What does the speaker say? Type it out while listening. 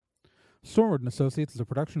Stormwood and Associates is a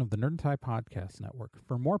production of the Nerd and Tie Podcast Network.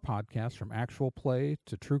 For more podcasts from actual play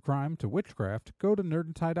to true crime to witchcraft, go to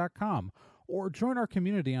nerdandtie.com or join our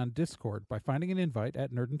community on Discord by finding an invite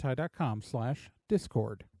at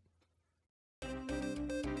nerdandtie.com/discord.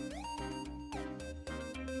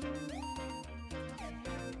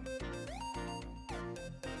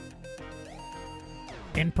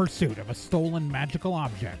 In pursuit of a stolen magical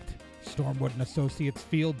object, Stormwood and Associates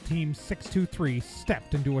Field Team 623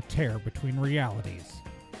 stepped into a tear between realities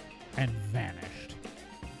and vanished.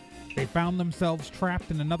 They found themselves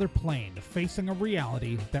trapped in another plane, facing a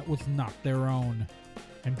reality that was not their own,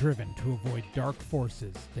 and driven to avoid dark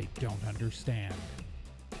forces they don't understand.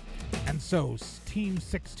 And so, Team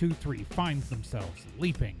 623 finds themselves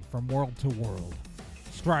leaping from world to world,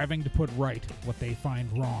 striving to put right what they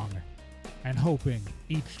find wrong, and hoping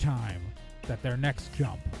each time that their next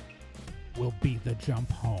jump will be the jump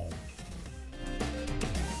home.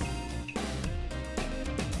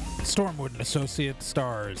 Stormwood and Associates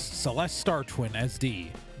stars Celeste Star Twin as Dee,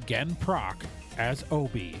 Gen Proc as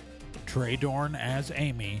Obi, Trey Dorn as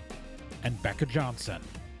Amy, and Becca Johnson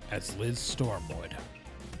as Liz Stormwood.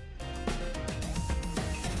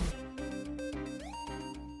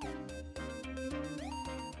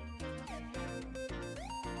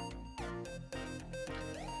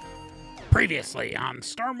 Previously on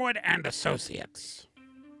Stormwood and Associates.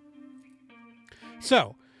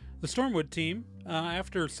 So, the Stormwood team,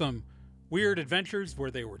 after some weird adventures where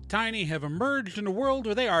they were tiny, have emerged in a world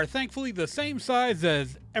where they are thankfully the same size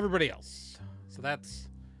as everybody else. So that's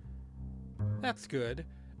good.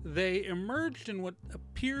 They emerged in what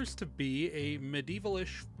appears to be a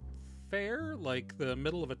medievalish fair, like the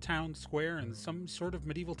middle of a town square in some sort of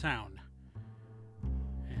medieval town.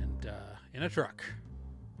 And in a truck.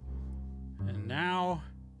 And now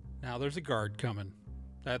there's a guard coming.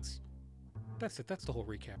 That's it. That's the whole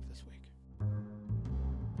recap this week.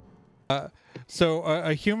 So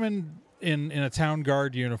a human in a town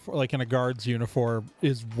guard uniform, like in a guard's uniform,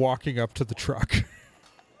 is walking up to the truck.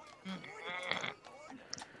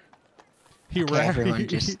 He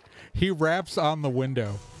raps on the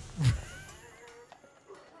window.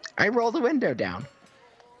 I roll the window down.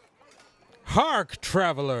 Hark,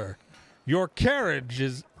 traveler! Your carriage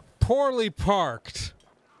is poorly parked.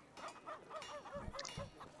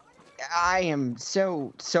 I am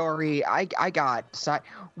so sorry. I got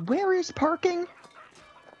Where is parking?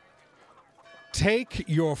 Take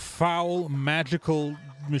your foul magical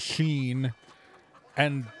machine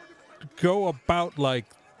and go about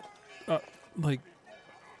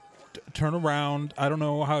turn around. I don't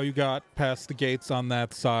know how you got past the gates on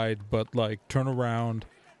that side, but turn around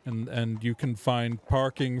and you can find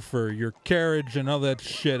parking for your carriage and all that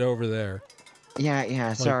shit over there.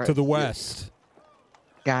 Yeah, sorry. To the west.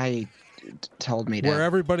 Guy told me to where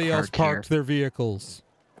everybody else parked their vehicles.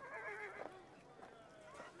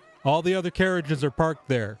 All the other carriages are parked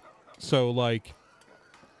there. So,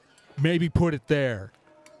 maybe put it there.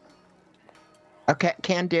 Okay,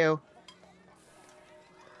 can do.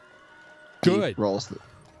 Good.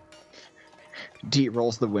 D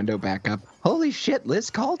rolls the window back up. Holy shit, Liz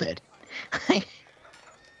called it.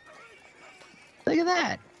 Look at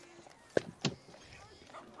that.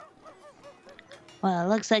 Well, it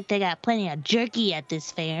looks like they got plenty of jerky at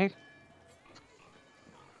this fair.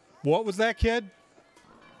 What was that, kid?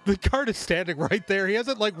 The guard is standing right there. He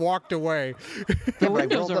hasn't, walked away. The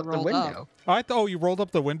windows are rolled up. Oh, you rolled up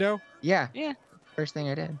the window? Yeah. Yeah. First thing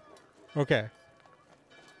I did. Okay.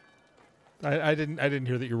 I didn't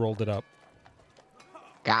hear that you rolled it up.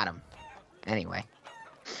 Got him. Anyway.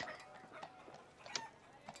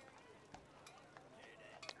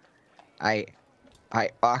 I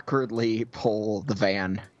awkwardly pull the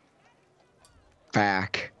van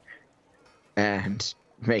back and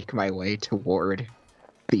make my way toward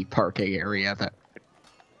the parking area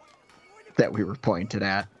that we were pointed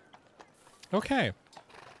at. Okay.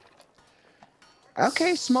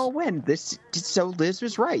 Okay, small win. So Liz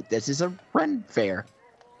was right. This is a Ren fair.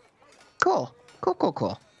 Cool.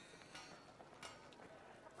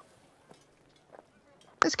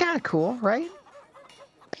 That's kind of cool, right?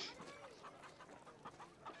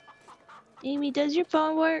 Amy, does your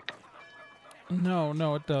phone work?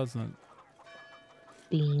 No, it doesn't.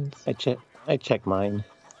 Beans. I check mine.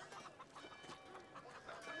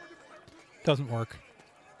 Doesn't work.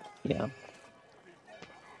 Yeah.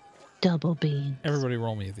 Double beans. Everybody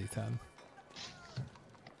roll me a D10.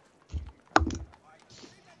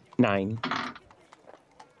 9.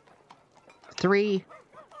 3.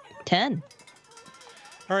 10.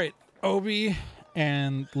 All right, Obi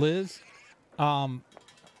and Liz,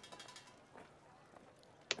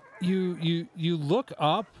 you look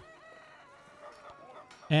up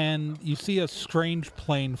and you see a strange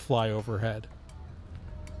plane fly overhead.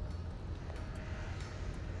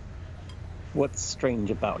 What's strange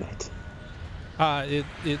about it?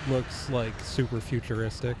 It looks like super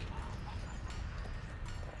futuristic.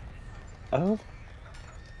 Oh.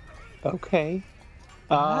 Okay.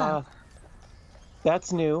 Wow.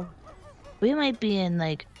 That's new. We might be in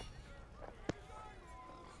like.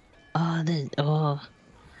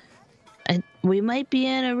 We might be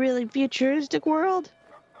in a really futuristic world,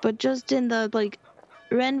 but just in the like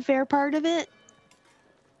Ren Fair part of it.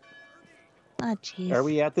 Ah, jeez. Are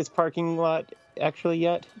we at this parking lot actually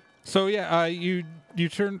yet? So yeah, you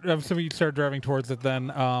turn. So you start driving towards it.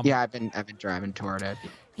 Then Yeah, I've been driving toward it.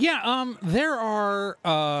 yeah. There are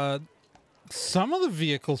some of the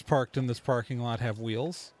vehicles parked in this parking lot have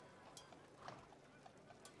wheels.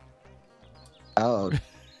 Oh,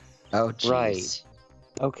 jeez. Right.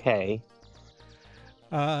 Okay.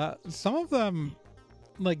 Some of them,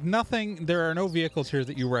 like nothing. There are no vehicles here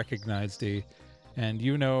that you recognize, D, and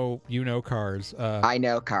you know cars. I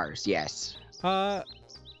know cars. Yes.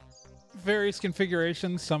 Various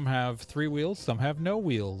configurations. Some have 3 wheels. Some have no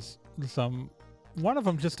wheels. One of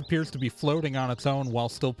them just appears to be floating on its own while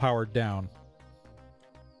still powered down.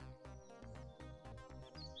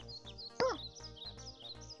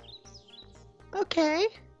 Okay.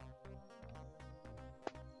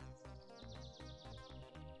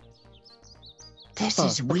 This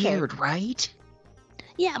is weird, right?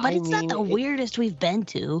 Yeah, but I it's not mean, the weirdest we've been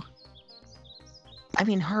to. I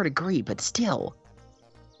mean, hard agree, but still.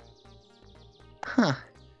 Huh.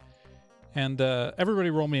 And everybody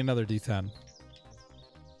roll me another d10.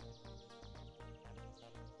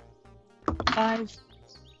 5.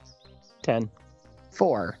 10.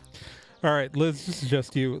 4. All right, Liz, this is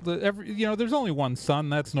just you. There's only one sun.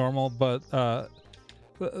 That's normal. But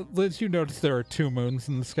Liz, you notice there are 2 moons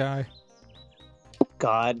in the sky.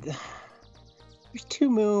 God. There's 2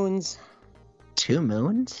 moons. 2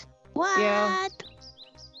 moons? What? Yeah.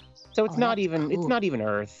 So it's Oh, not that's even cool. it's not even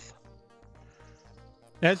Earth.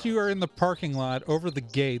 As you are in the parking lot, over the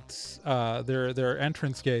gates, there are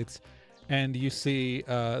entrance gates, and you see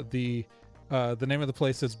the name of the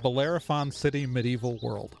place is Bellerophon City Medieval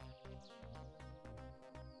World.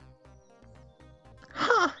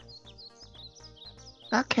 Huh.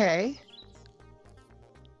 Okay.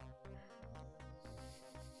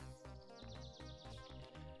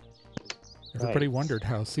 Everybody Right. wondered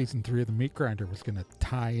how season 3 of the Meat Grinder was going to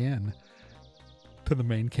tie in to the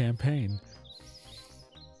main campaign.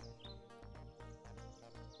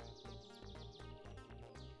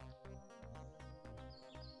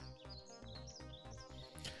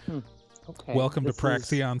 Okay. Welcome to this is-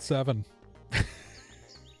 Praxion 7.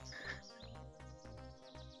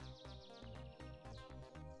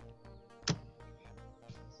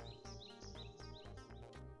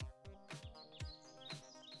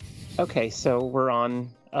 Okay, so we're on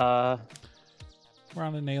We're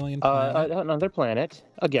on an alien planet. another planet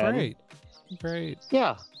again. Great.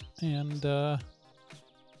 Yeah. And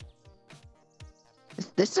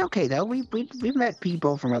This is okay though. We've met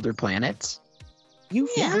people from other planets. You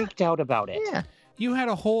Yeah. freaked out about it. Yeah. you had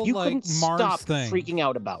a whole You like couldn't Mars stop thing. freaking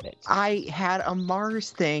out about it. I had a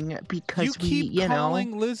Mars thing because You keep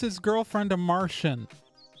calling Liz's girlfriend a Martian.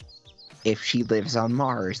 if she lives on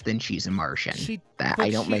Mars, then she's a Martian. But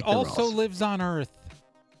I don't she make the also rules. lives on Earth.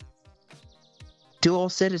 Dual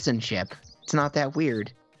citizenship. It's not that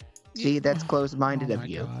weird. See, that's closed-minded Oh of my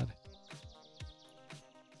you. God.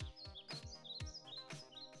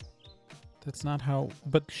 That's not how.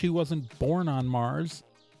 But she wasn't born on Mars.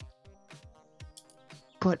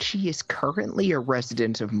 But she is currently a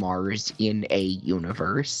resident of Mars in a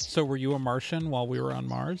universe. So were you a Martian while we were on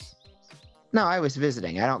Mars? No, I was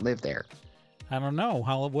visiting. I don't live there. I don't know.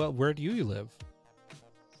 Where do you live?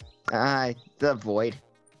 The void.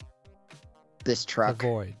 This The truck.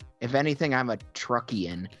 void. If anything, I'm a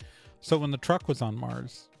truckian. So when the truck was on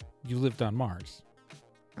Mars, you lived on Mars.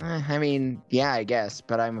 I mean, yeah, I guess,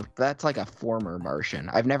 but that's like a former Martian.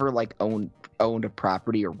 I've never like owned a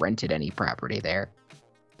property or rented any property there.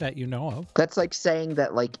 That you know of. That's like saying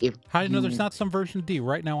that like if How do you know there's not some version of D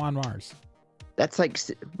right now on Mars? That's like,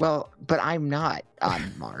 well, but I'm not on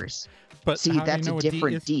Mars. But See, how do you that's know a D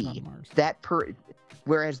different isn't D. on Mars?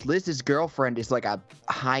 Whereas Liz's girlfriend is like a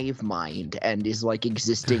hive mind and is like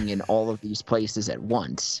existing in all of these places at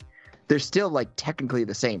once. They're still like technically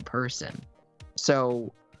the same person.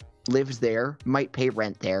 So lives there, might pay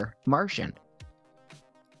rent there, Martian.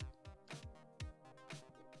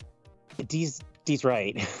 D's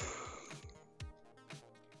right.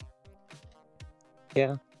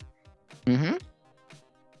 Yeah. Mm-hmm.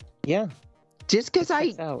 Yeah. Just because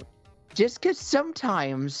Checks out. Just because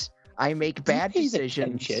sometimes I make bad He pays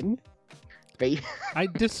decisions. attention. I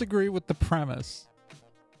disagree with the premise.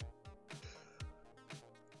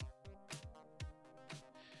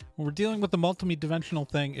 When we're dealing with the multi-dimensional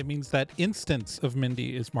thing, it means that instance of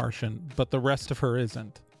Mindy is Martian, but the rest of her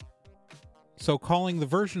isn't. So calling the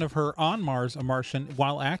version of her on Mars a Martian,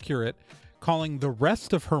 while accurate, calling the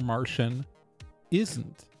rest of her Martian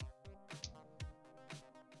isn't.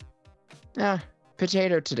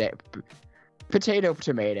 Potato today. Potato,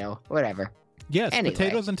 tomato, whatever. Yes, Anyway.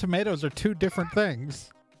 potatoes and tomatoes are two different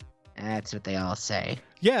things. That's what they all say.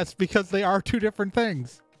 Yes, because they are two different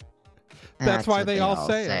things. That's why what they all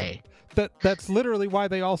say it. That's literally why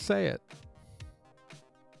they all say it.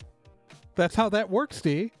 That's how that works,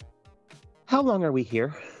 D. How long are we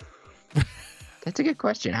here? That's a good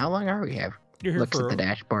question. How long are we here? You're here Looks for at the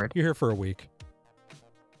dashboard. You're here for a week.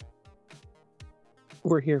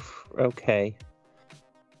 We're here. Okay.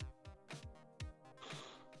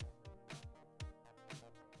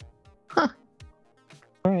 Huh.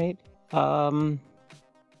 All right.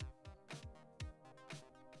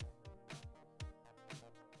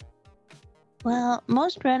 Well,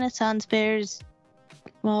 most Renaissance fairs,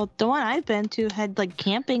 well, the one I've been to had like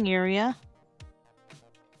camping area.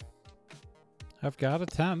 I've got a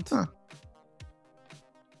tent. Huh.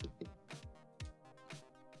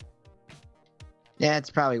 Yeah,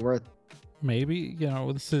 it's probably worth. Maybe,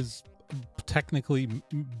 this is technically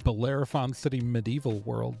Bellerophon City medieval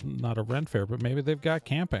world, not a rent fair, but maybe they've got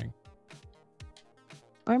camping.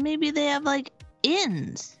 Or maybe they have like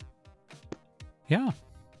inns. Yeah.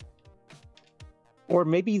 Or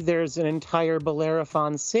maybe there's an entire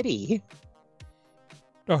Bellerophon city.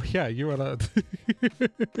 Oh, yeah, you want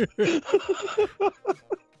to...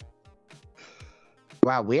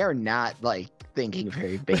 Wow, we are not like thinking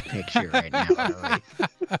very big picture right now, are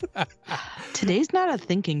we? Today's not a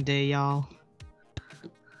thinking day, y'all.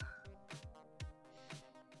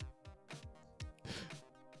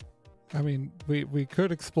 I mean, we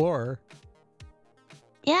could explore.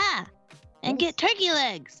 Yeah, and get turkey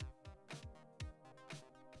legs.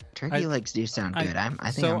 Turkey legs do sound good. I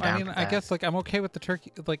think I'm down for that. I guess like I'm okay with the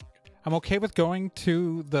turkey. Like I'm okay with going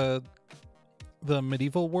to the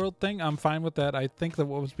medieval world thing. I'm fine with that. I think that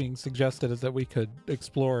what was being suggested is that we could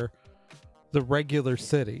explore the regular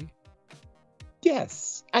city.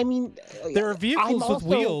 Yes. I mean, There are vehicles with also-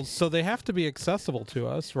 wheels, so they have to be accessible to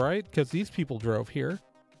us, right? Because these people drove here.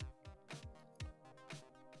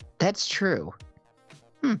 That's true.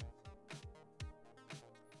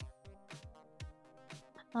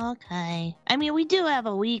 Okay. I mean, we do have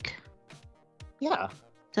a week, Yeah.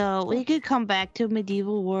 so we could come back to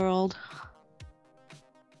medieval world.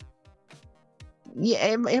 Yeah,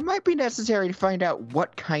 it might be necessary to find out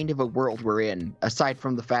what kind of a world we're in, aside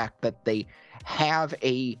from the fact that they have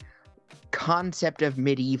a concept of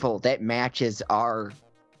medieval that matches our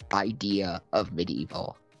idea of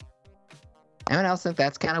medieval. Anyone else think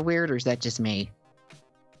that's kind of weird, or is that just me?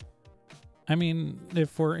 I mean,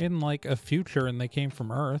 if we're in like a future and they came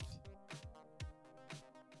from Earth,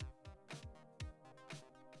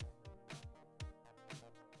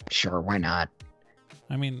 Sure, why not?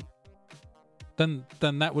 I mean, then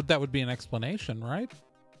that would be an explanation, right?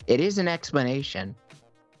 It is an explanation.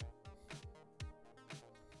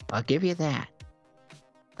 I'll give you that.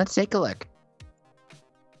 Let's take a look.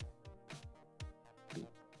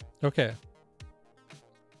 Okay.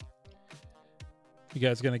 You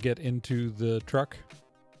guys gonna get into the truck?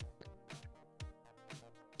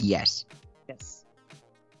 Yes. Yes.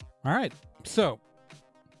 All right. So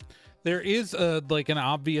there is a like an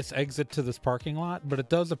obvious exit to this parking lot, but it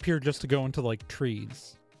does appear just to go into like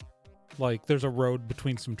trees. Like there's a road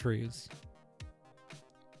between some trees.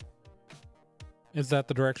 Is that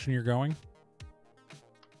the direction you're going?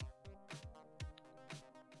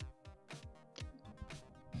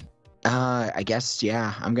 I guess,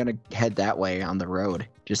 yeah. I'm gonna head that way on the road.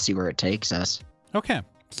 Just see where it takes us. Okay.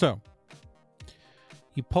 So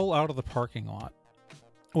you pull out of the parking lot.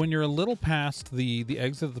 When you're a little past the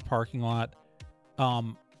exit of the parking lot,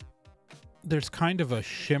 there's kind of a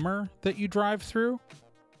shimmer that you drive through.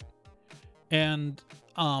 And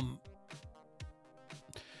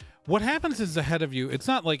what happens is ahead of you, it's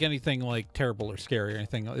not like anything like terrible or scary or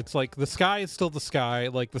anything. It's like the sky is still the sky.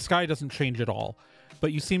 Like the sky doesn't change at all.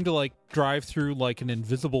 But you seem to like drive through like an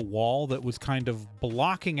invisible wall that was kind of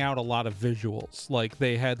blocking out a lot of visuals. Like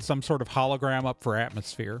they had some sort of hologram up for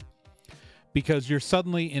atmosphere. Because you're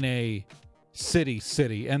suddenly in a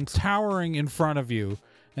city, and towering in front of you,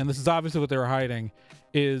 and this is obviously what they were hiding,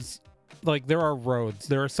 is like there are roads.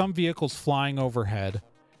 There are some vehicles flying overhead.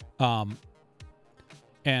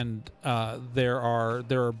 and there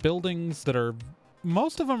are buildings that are,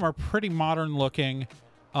 most of them are pretty modern looking,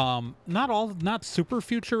 not super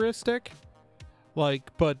futuristic,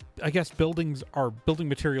 like, but I guess building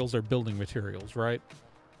materials are building materials, right?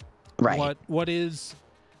 Right. What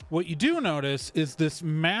you do notice is this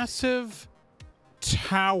massive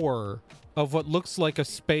tower of what looks like a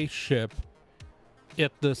spaceship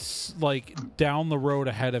at this, like, down the road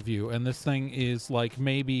ahead of you, and this thing is like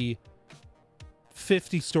maybe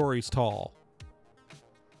 50 stories tall.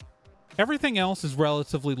 Everything else is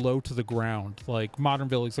relatively low to the ground, like modern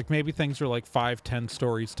buildings, like maybe things are like 5-10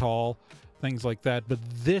 stories tall, things like that, but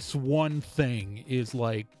this one thing is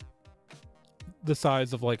like the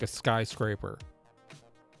size of like a skyscraper,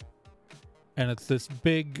 and it's this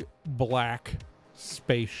big black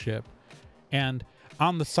spaceship, and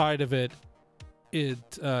on the side of it,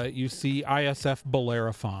 you see ISF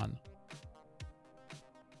Bellerophon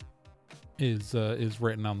is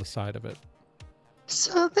written on the side of it.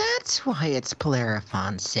 So that's why it's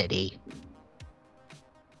Bellerophon City.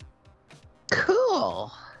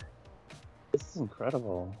 Cool. This is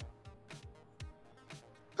incredible.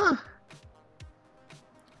 Huh.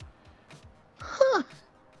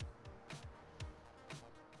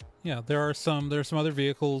 Yeah, there's some other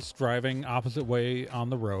vehicles driving opposite way on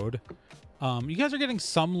the road. You guys are getting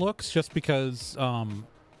some looks just because,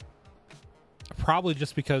 probably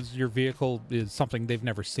just because your vehicle is something they've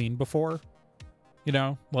never seen before. You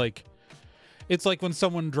know, like, it's like when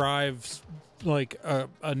someone drives like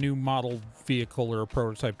a new model vehicle or a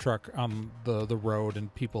prototype truck on the road,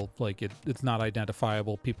 and people, like, it's not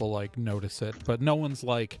identifiable. People like notice it, but no one's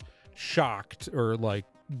like shocked or like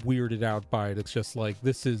weirded out by it. It's just like,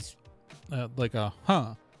 this is like a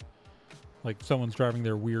like someone's driving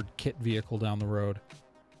their weird kit vehicle down the road.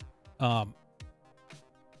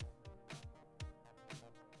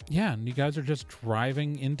 Yeah, and you guys are just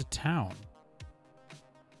driving into town.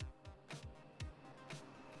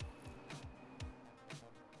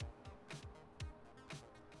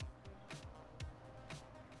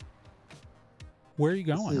 Where are you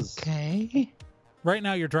going? Okay. Right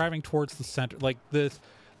now you're driving towards the center. Like, the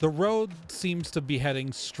road seems to be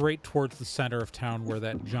heading straight towards the center of town where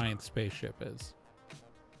that giant spaceship is.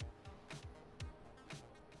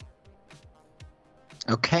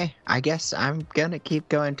 Okay, I guess I'm gonna keep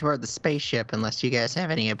going toward the spaceship unless you guys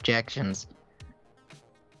have any objections.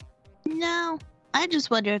 No, I just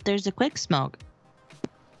wonder if there's a quick smoke.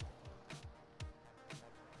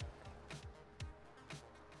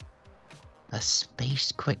 A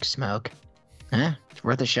space quick smoke. Huh? It's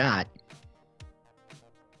worth a shot.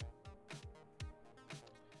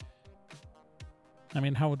 I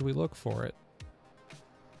mean, how would we look for it?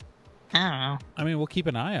 I don't know. I mean, we'll keep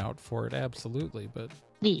an eye out for it, absolutely, but,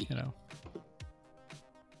 Neat. you know.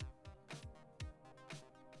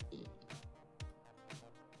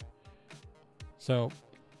 So,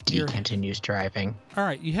 D continues driving. all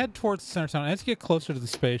right, you head towards the center of town. As you get closer to the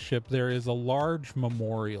spaceship, there is a large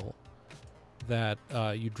memorial that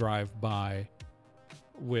you drive by,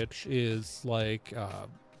 which is like a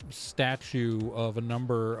statue of a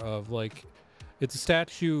number of, like, it's a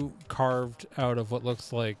statue carved out of what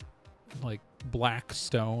looks like black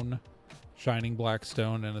stone, shining black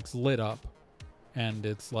stone, and it's lit up, and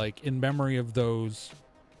it's like in memory of those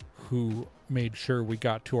who made sure we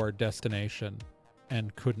got to our destination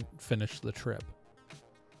and couldn't finish the trip.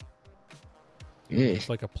 It's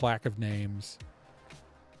like a plaque of names.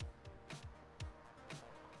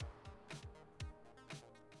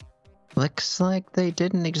 Looks like they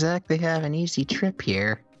didn't exactly have an easy trip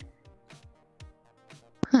here.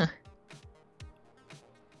 Huh.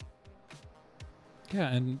 Yeah,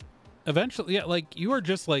 and eventually, yeah, like, you are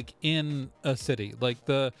just like in a city. Like,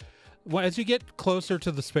 as you get closer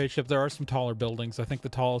to the spaceship, there are some taller buildings. I think the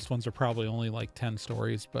tallest ones are probably only like 10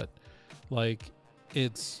 stories, but like,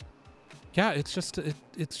 it's just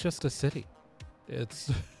a city.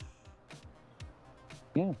 It's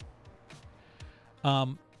Yeah.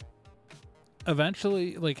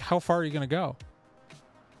 Eventually, like, how far are you gonna go?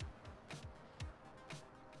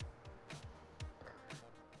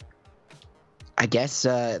 I guess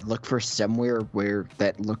look for somewhere where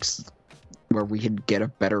we could get a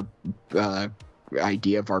better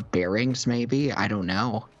idea of our bearings, maybe. I don't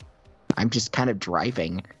know. I'm just kind of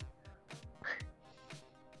driving.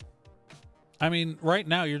 I mean, right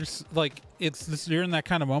now you're just like, you're in that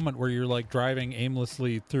kind of moment where you're like driving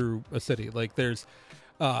aimlessly through a city. Like, there's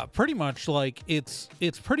pretty much like it's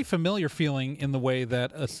pretty familiar feeling in the way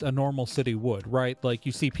that a normal city would, right? Like,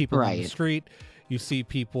 you see people on the street, you see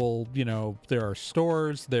people, you know, there are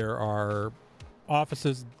stores, there are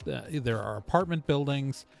offices, there are apartment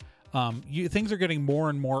buildings. things are getting more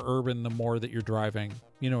and more urban the more that you're driving.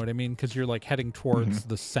 You know what I mean? Because you're like heading towards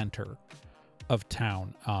the center of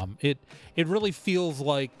town. It really feels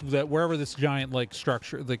like that wherever this giant like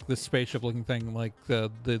structure, like this spaceship looking thing, like the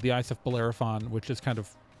ISF Bellerophon, which is kind of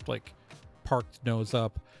like parked nose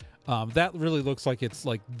up, that really looks like it's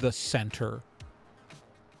like the center.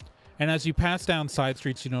 And as you pass down side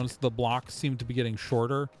streets, you notice the blocks seem to be getting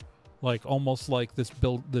shorter, like almost like this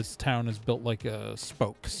town is built like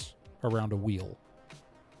spokes around a wheel.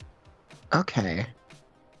 Okay.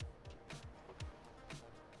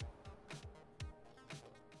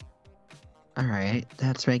 All right,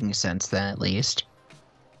 that's making sense then, at least.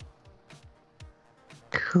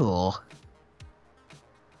 Cool.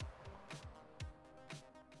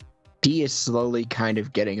 D is slowly kind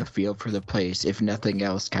of getting a feel for the place, if nothing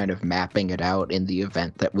else, kind of mapping it out in the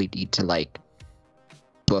event that we need to, like,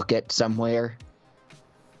 book it somewhere.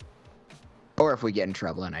 Or if we get in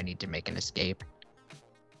trouble and I need to make an escape.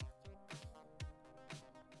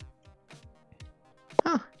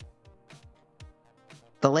 Huh.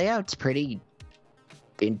 The layout's pretty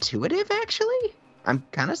intuitive, actually. I'm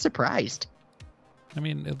kind of surprised. I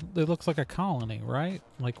mean, it looks like a colony, right?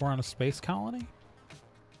 Like we're on a space colony?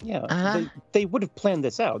 Yeah, they would have planned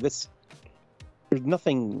this out. There's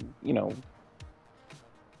nothing,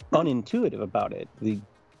 unintuitive about it. They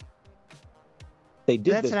did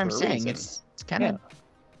That's this what I'm for a saying. reason. It's kind of...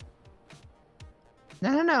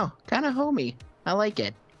 No. Kind of homey. I like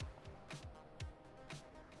it.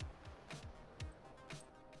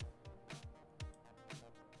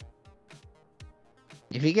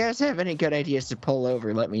 If you guys have any good ideas to pull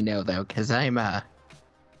over, let me know, though, because I'm,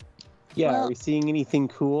 Yeah, Well, are we seeing anything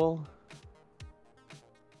cool?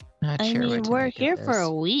 not I sure mean, what to we're make of here for this.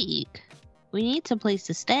 a week. We need some place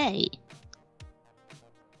to stay.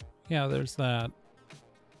 Yeah, there's that.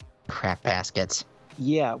 Crap baskets.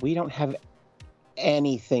 Yeah, we don't have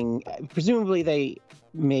anything. Presumably they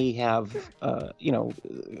may have,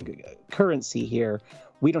 currency here.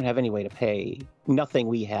 We don't have any way to pay. Nothing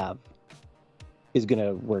we have is going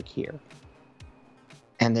to work here.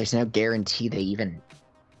 And there's no guarantee they even...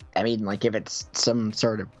 I mean, like, if it's some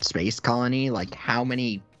sort of space colony, like, how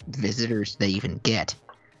many visitors they even get?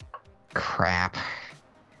 Crap.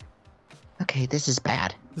 Okay, this is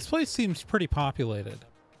bad. This place seems pretty populated.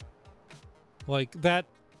 Like that,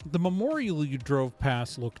 the memorial you drove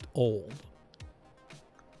past looked old.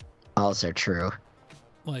 Also true.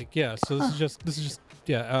 Like, yeah, so this is just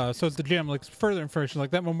so it's the gym. Like, further information,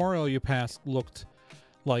 like that memorial you passed looked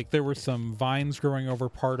like there were some vines growing over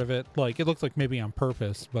part of it. Like, it looked like maybe on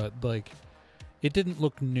purpose, but like it didn't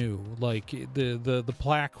look new. Like the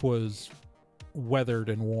plaque was weathered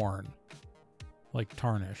and worn, like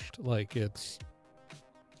tarnished. Like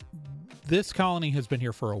this colony has been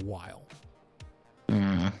here for a while.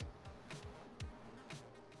 Mm.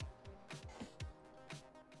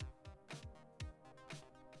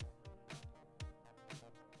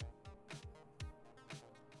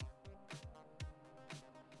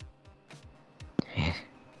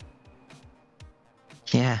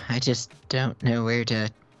 Yeah, I just don't know where to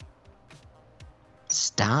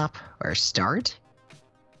stop or start.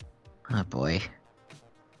 Oh boy.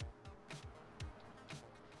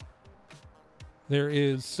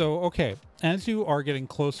 Okay, as you are getting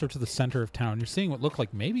closer to the center of town, you're seeing what look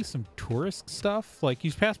like maybe some tourist stuff. Like,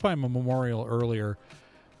 you passed by a memorial earlier,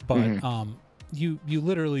 but you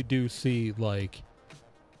literally do see like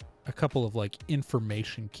a couple of like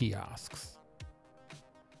information kiosks.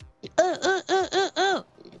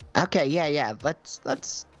 Okay, yeah.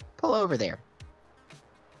 Let's pull over there.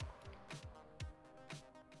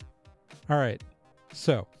 All right,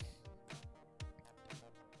 so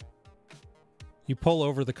you pull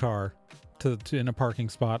over the car to in a parking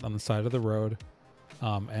spot on the side of the road,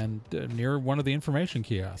 and near one of the information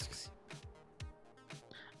kiosks.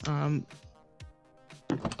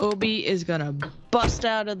 Obi is gonna bust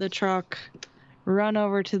out of the truck, run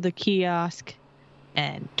over to the kiosk,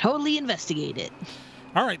 and totally investigate it.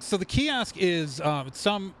 All right, so the kiosk is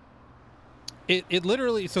it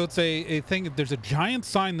literally, so it's a thing. There's a giant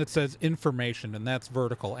sign that says information, and that's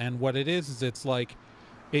vertical. And what it is it's like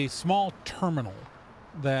a small terminal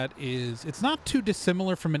that is, it's not too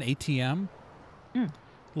dissimilar from an ATM,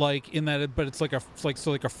 like in that, but it's like a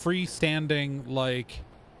freestanding like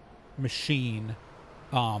machine,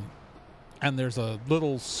 and there's a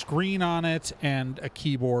little screen on it and a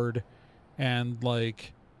keyboard, and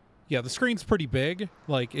like, yeah, the screen's pretty big.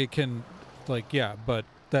 Like, it can, like, yeah, but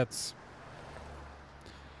that's...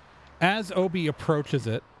 As Obi approaches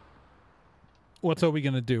it, what's Obi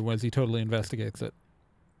going to do as he totally investigates it?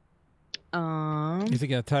 Is he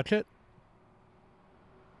going to touch it?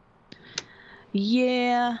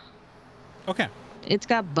 Yeah, Okay, it's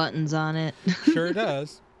got buttons on it. sure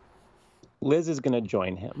does. Liz is going to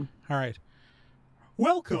join him. All right.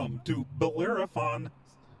 Welcome to Bellerophon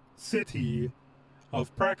City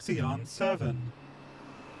of Praxion 7.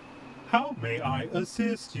 How may I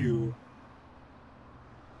assist you?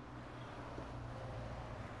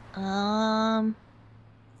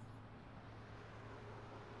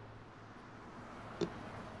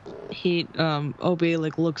 Obey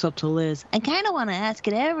looks up to Liz. I kind of want to ask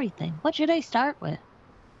it everything. What should I start with?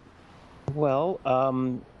 Well,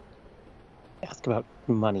 ask about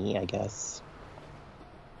money, I guess.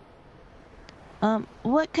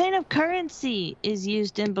 What kind of currency is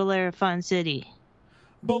used in Bellerophon City?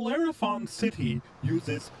 Bellerophon City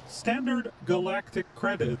uses standard galactic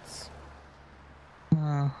credits.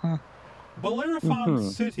 Uh-huh. Bellerophon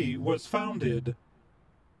City was founded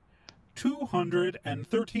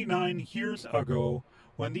 239 years ago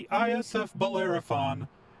when the ISF Bellerophon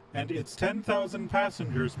and its 10,000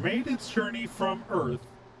 passengers made its journey from Earth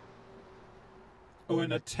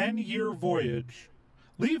in a 10-year voyage,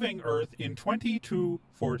 leaving Earth in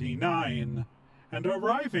 2249 and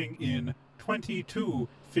arriving in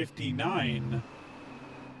 2259.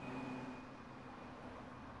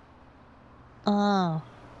 Oh.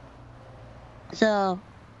 So,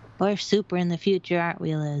 we're super in the future, aren't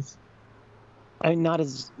we, Liz? Not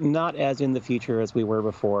as in the future as we were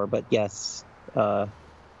before, but yes,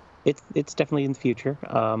 it's definitely in the future.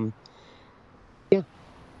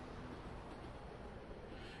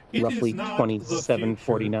 Yeah, roughly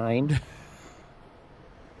 2749.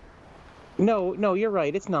 No, you're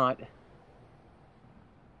right. It's not.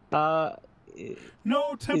 No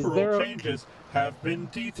temporal changes have been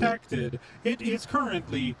detected. It is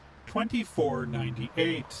currently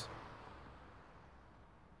 2498.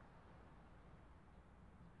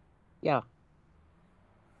 Yeah.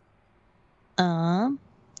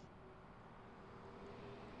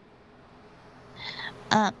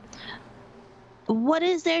 What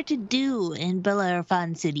is there to do in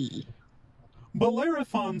Bellerophon City?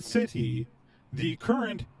 Bellerophon City, the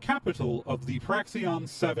current capital of the Praxion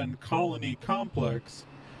 7 colony complex,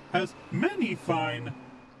 has many fine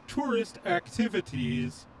tourist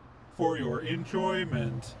activities for your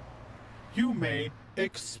enjoyment. You may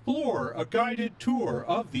explore a guided tour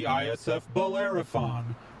of the ISF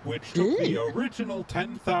Bellerophon, which took the original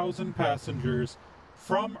 10,000 passengers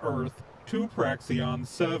from Earth to Praxion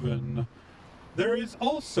 7. There is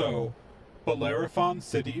also Bellerophon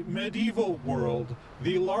City Medieval World,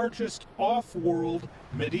 the largest off-world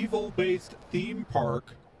medieval-based theme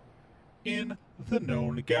park in the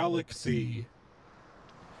known galaxy.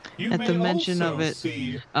 You At the may mention also of it,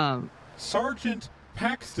 see Sergeant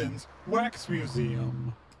Paxton's Wax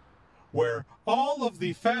Museum, where all of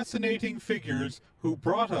the fascinating figures who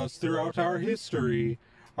brought us throughout our history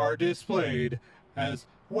are displayed as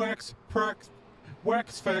wax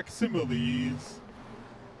facsimiles.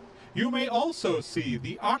 You may also see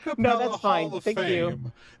the Acapella Hall of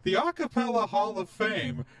Fame. The Acapella Hall of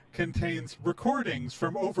Fame contains recordings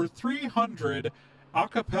from over 300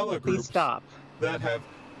 acapella groups that have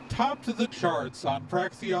topped the charts on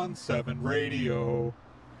Praxion 7 radio.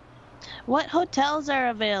 What hotels are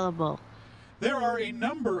available? There are a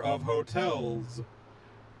number of hotels.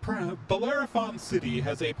 Bellerophon City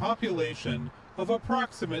has a population of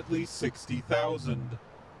approximately 60,000.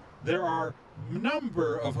 There are a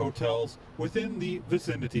number of hotels within the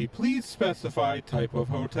vicinity. Please specify type of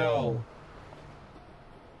hotel.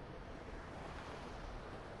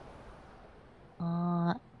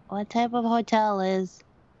 What type of hotel is?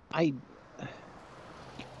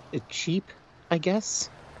 Cheap, I guess.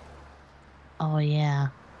 Oh, yeah.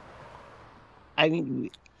 I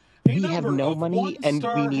mean, we have no money and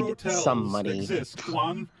we need some money. Exist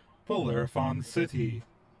on Bellerophon City.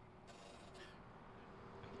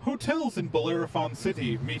 Hotels in Bellerophon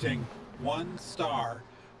City meeting 1 star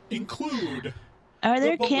include... Are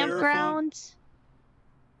there campgrounds?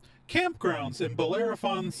 Campgrounds in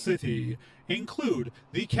Bellerophon City include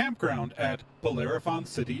the campground at Bellerophon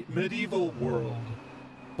City Medieval World,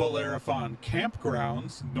 Bellerophon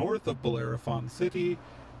Campgrounds north of Bellerophon City,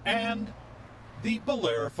 and the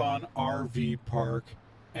Bellerophon RV Park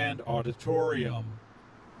and Auditorium.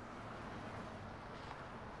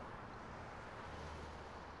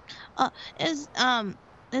 Is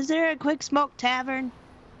there a Quick Smoke Tavern?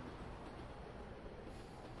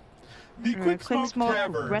 The Quick Smoke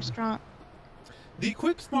Tavern restaurant? The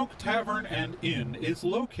Quick Smoke Tavern and Inn is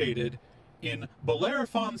located in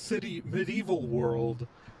Bellerophon City Medieval World,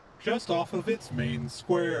 just off of its main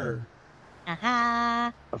square. Aha!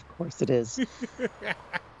 Uh-huh. Of course it is. Of course it is. Of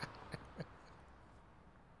course it is. Of course it is.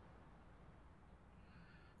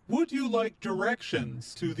 Would you like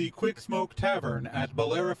directions to the Quick Smoke Tavern at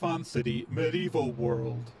Bellerophon City Medieval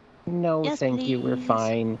World? No, Yes, thank you. We're please.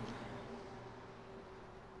 fine.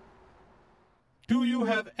 Do you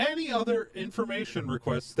have any other information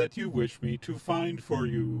requests that you wish me to find for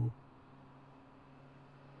you?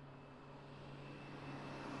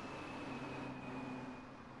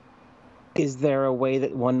 Is there a way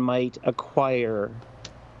that one might acquire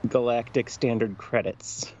galactic standard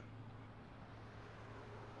credits?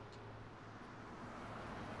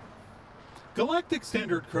 Galactic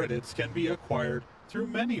Standard credits can be acquired through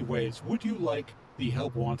many ways. Would you like the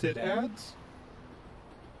Help Wanted ads?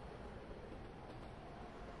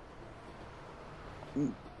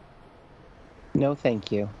 No,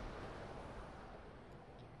 thank you.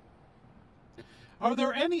 Are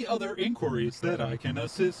there any other inquiries that I can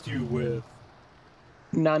assist you with?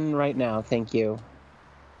 None right now, thank you.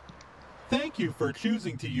 Thank you for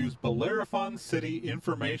choosing to use Bellerophon City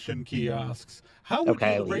information kiosks. How would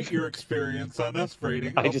Okay, you I leave. rate your experience on us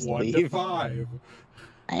rating I of just 1 to leave. 5?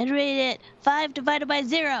 I'd rate it 5 divided by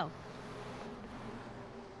 0.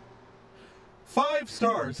 5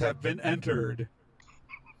 stars have been entered.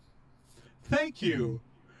 Thank you.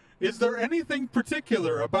 Is there anything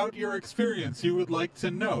particular about your experience you would like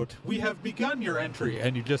to note? We have begun your entry.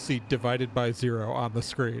 And you just see divided by 0 on the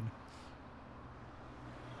screen.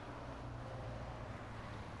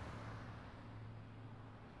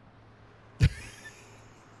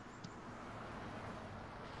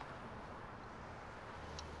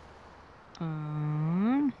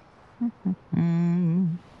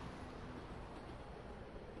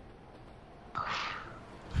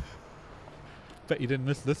 Bet you didn't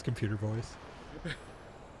miss this computer voice.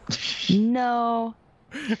 No.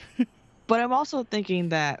 But I'm also thinking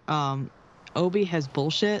that Obi has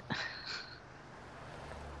bullshit.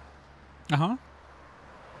 Uh-huh.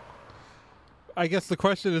 I guess the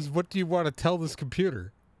question is, what do you want to tell this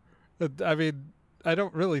computer? I mean, I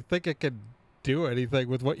don't really think it can do anything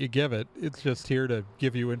with what you give it. It's just here to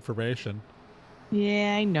give you information.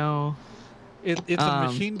 Yeah, I know. It's a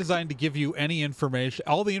machine designed to give you any information.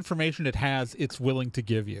 All the information it has, it's willing to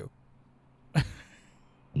give you.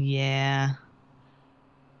 Yeah.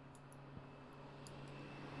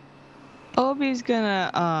 Obi's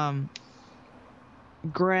gonna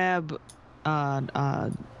grab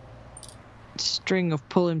a string of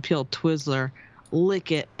pull and peel Twizzler,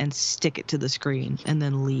 lick it, and stick it to the screen, and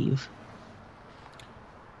then leave.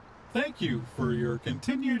 Thank you for your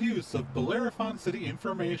continued use of Bellerophon City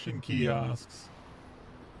information kiosks.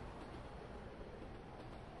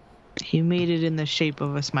 He made it in the shape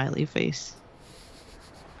of a smiley face.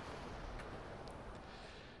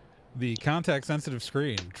 The contact-sensitive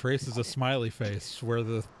screen traces a smiley face where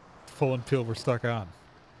the pull and peel were stuck on.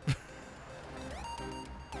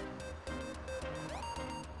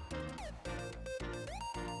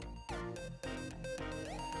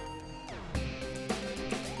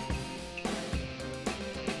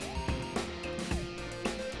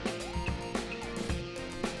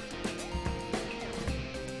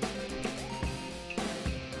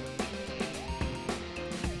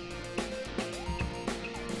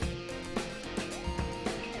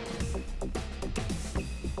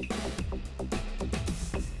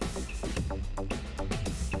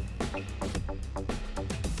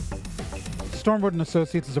 Stormwood &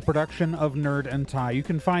 Associates is a production of Nerd and Tie. You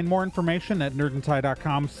can find more information at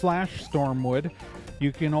nerdandtie.com/stormwood.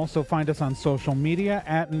 You can also find us on social media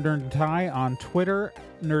at Nerd and Tie on Twitter,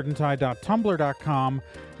 nerdandtie.tumblr.com,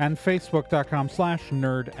 and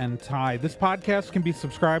facebook.com/nerdandtie. This podcast can be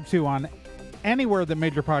subscribed to on anywhere that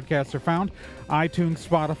major podcasts are found: iTunes,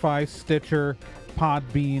 Spotify, Stitcher,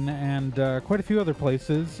 Podbean, and quite a few other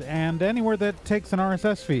places, and anywhere that takes an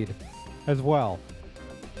RSS feed as well.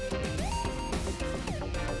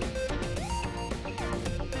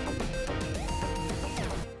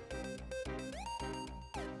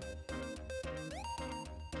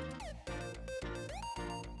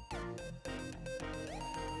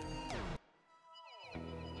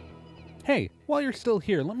 Hey, while you're still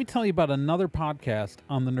here, let me tell you about another podcast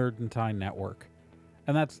on the Nerd and Tie Network,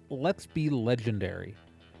 and that's Let's Be Legendary.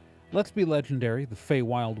 Let's Be Legendary, the Fey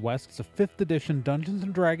Wild West, is a 5th edition Dungeons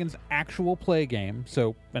 & Dragons actual play game,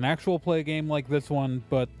 so an actual play game like this one,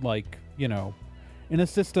 but like, you know, in a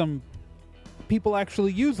system people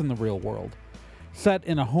actually use in the real world. Set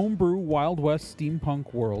in a homebrew Wild West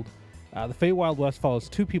steampunk world, the Fey Wild West follows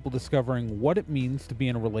 2 people discovering what it means to be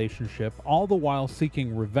in a relationship, all the while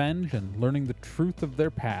seeking revenge and learning the truth of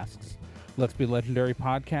their pasts. Let's Be Legendary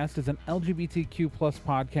podcast is an LGBTQ+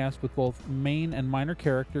 podcast with both main and minor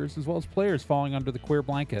characters, as well as players falling under the queer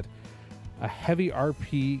blanket. a heavy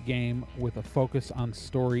RP game with a focus on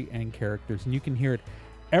story and characters. And you can hear it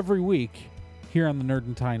every week here on the Nerd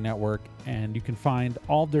and Tie Network, and you can find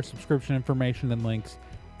all of their subscription information and links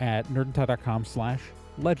at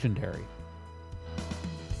nerdandtie.com/legendary.